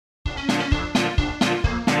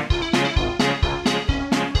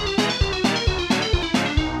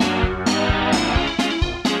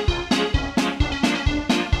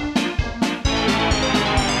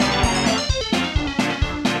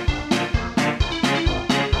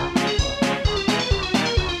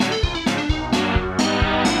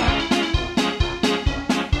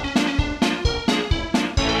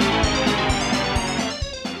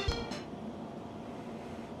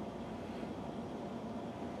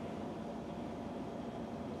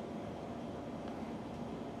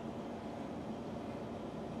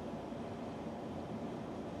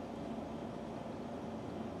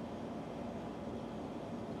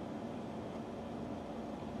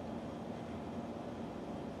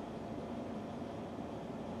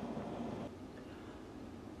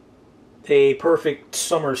A perfect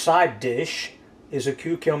summer side dish is a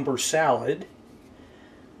cucumber salad,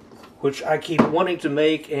 which I keep wanting to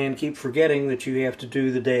make and keep forgetting that you have to do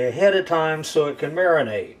the day ahead of time so it can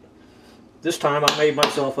marinate. This time I made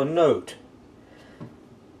myself a note.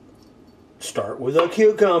 Start with a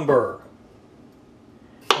cucumber.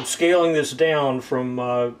 I'm scaling this down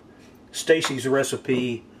from Stacey's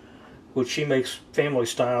recipe, which she makes family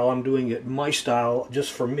style. I'm doing it my style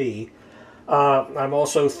just for me. I'm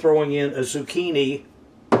also throwing in a zucchini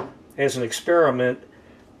as an experiment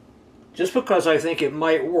just because I think it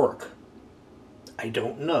might work. I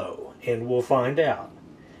don't know, and we'll find out.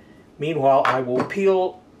 Meanwhile, I will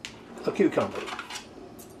peel a cucumber.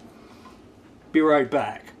 Be right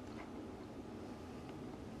back.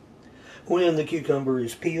 When the cucumber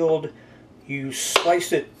is peeled, you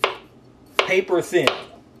slice it paper thin.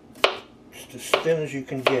 Just as thin as you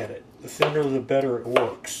can get it. The thinner the better it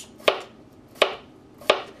works.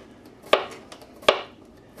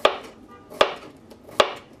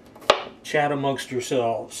 Chat amongst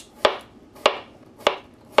yourselves.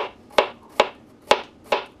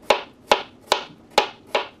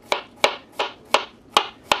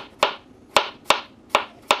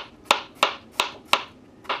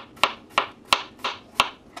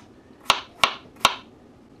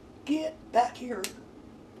 Get back here.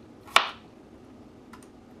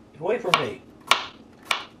 Get away from me.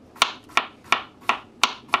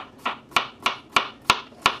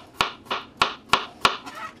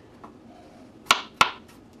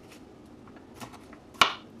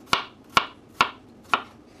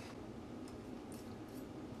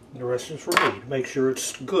 The rest is for me to make sure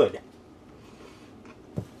it's good.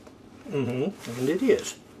 And it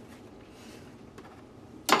is.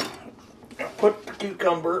 Put the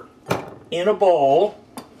cucumber in a bowl.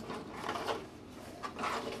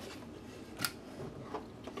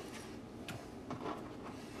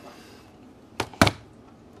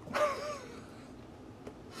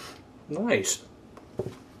 Nice.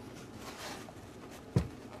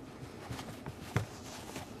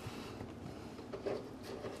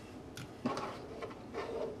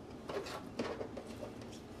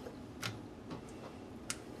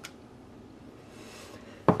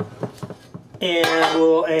 And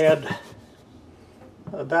we'll add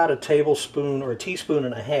about a tablespoon or a teaspoon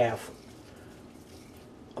and a half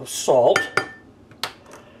of salt,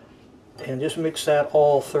 and just mix that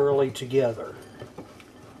all thoroughly together.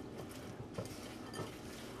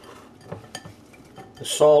 The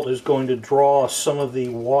salt is going to draw some of the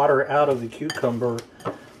water out of the cucumber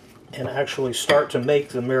and actually start to make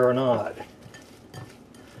the marinade.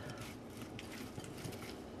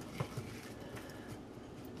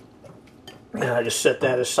 And I just set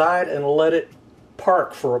that aside and let it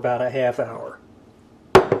park for about a half hour.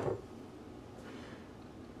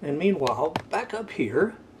 And meanwhile, back up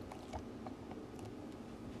here,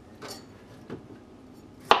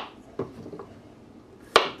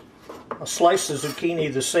 I'll slice the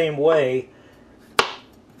zucchini the same way,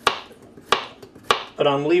 but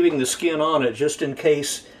I'm leaving the skin on it just in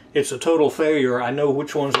case it's a total failure. I know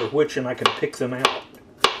which ones are which and I can pick them out.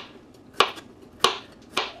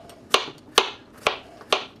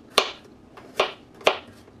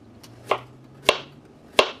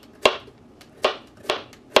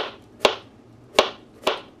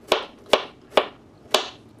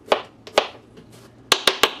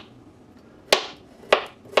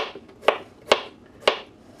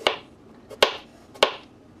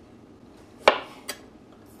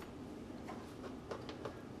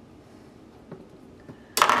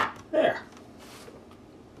 There.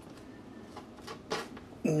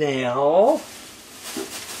 Now,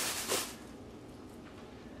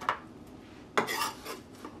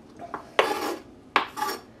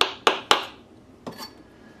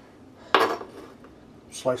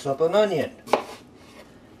 slice up an onion.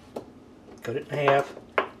 Cut it in half.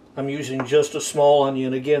 I'm using just a small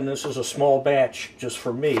onion. Again, this is a small batch just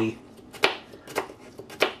for me.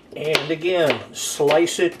 And again,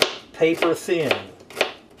 slice it paper thin.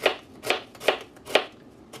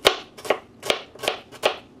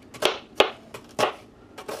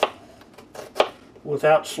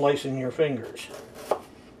 Without slicing your fingers.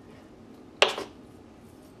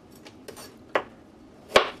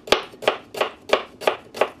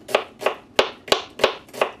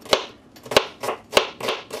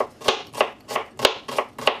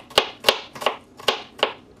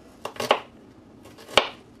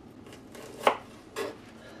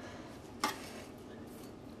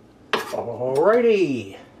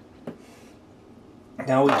 Alrighty.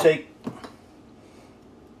 Now we take,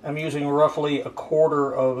 I'm using roughly a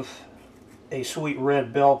quarter of a sweet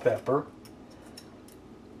red bell pepper.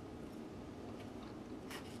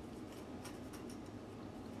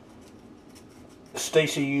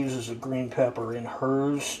 Stacey uses a green pepper in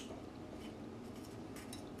hers.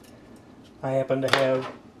 I happen to have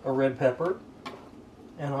a red pepper,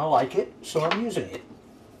 and I like it, so I'm using it.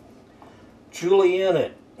 Julienne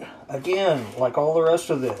it, again, like all the rest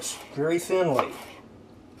of this, very thinly.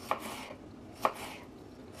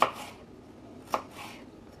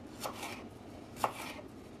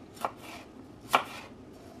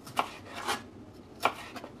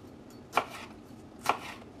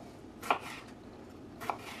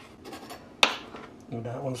 And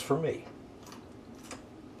that one's for me.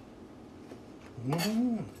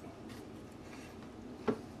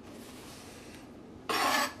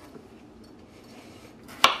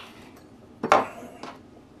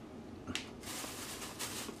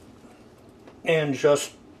 And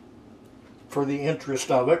just for the interest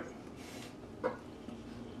of it,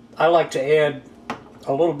 I like to add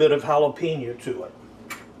a little bit of jalapeno to it.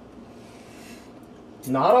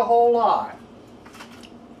 Not a whole lot.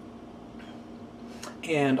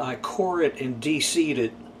 And I core it and de-seed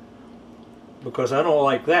it because I don't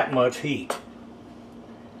like that much heat.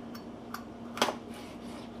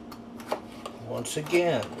 Once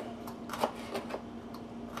again,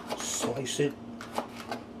 slice it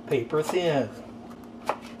paper thin.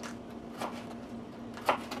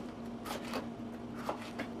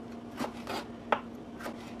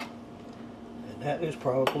 And that is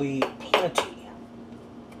probably plenty.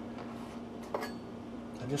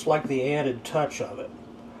 I just like the added touch of it.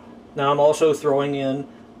 Now I'm also throwing in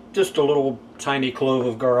just a little tiny clove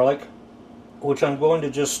of garlic, which I'm going to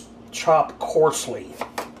just chop coarsely.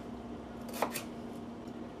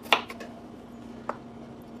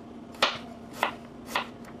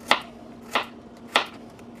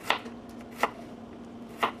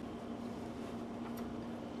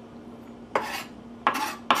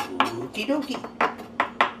 Okie dokie.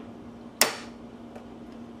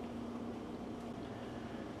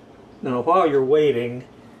 Now while you're waiting,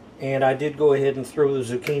 and I did go ahead and throw the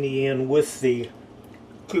zucchini in with the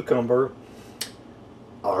cucumber.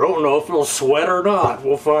 I don't know if it'll sweat or not.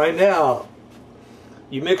 We'll find out.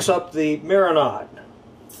 You mix up the marinade,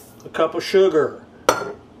 a cup of sugar,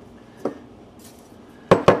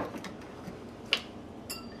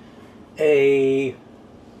 a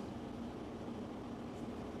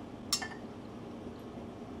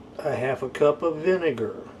half a cup of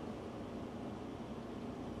vinegar,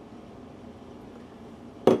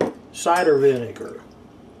 cider vinegar,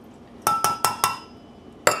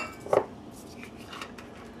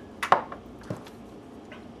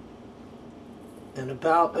 and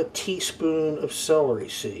about a teaspoon of celery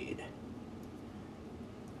seed.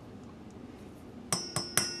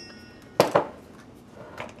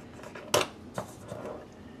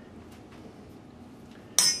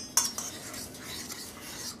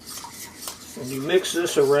 And you mix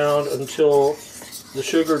this around until the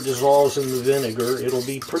sugar dissolves in the vinegar. It'll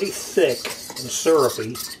be pretty thick and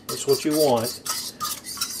syrupy. That's what you want.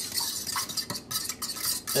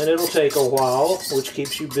 And it'll take a while, which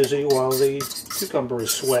keeps you busy while the cucumber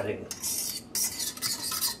is sweating.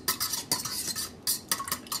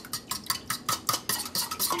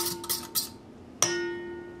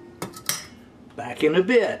 Back in a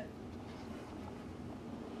bit.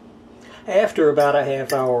 After about a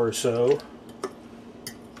half hour or so,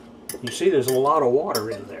 you see there's a lot of water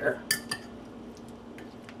in there.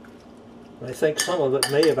 I think some of it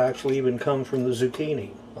may have actually even come from the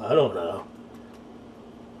zucchini. I don't know.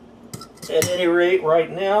 At any rate, right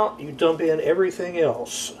now, you dump in everything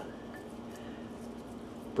else.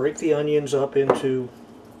 Break the onions up into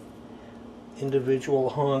individual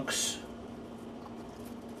hunks.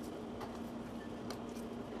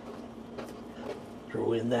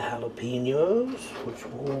 Throw in the jalapenos, which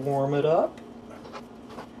will warm it up.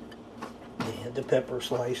 And the pepper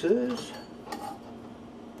slices.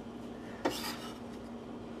 And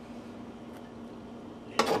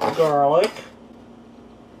the garlic.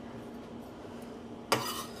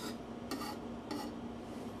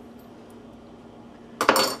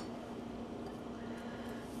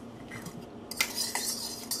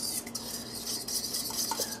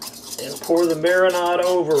 And pour the marinade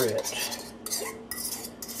over it.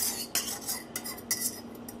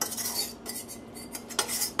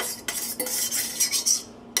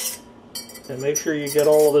 And make sure you get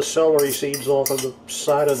all the celery seeds off of the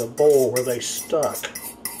side of the bowl where they stuck.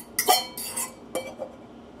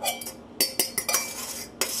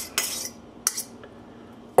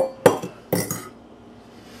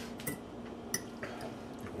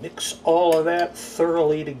 Mix all of that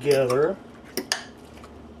thoroughly together.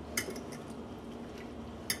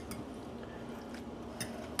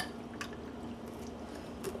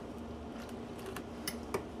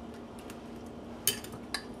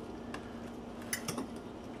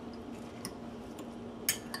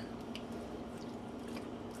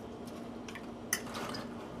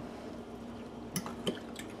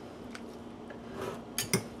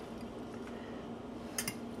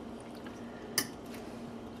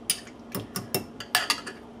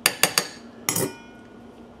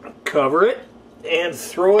 cover it, and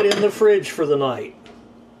throw it in the fridge for the night.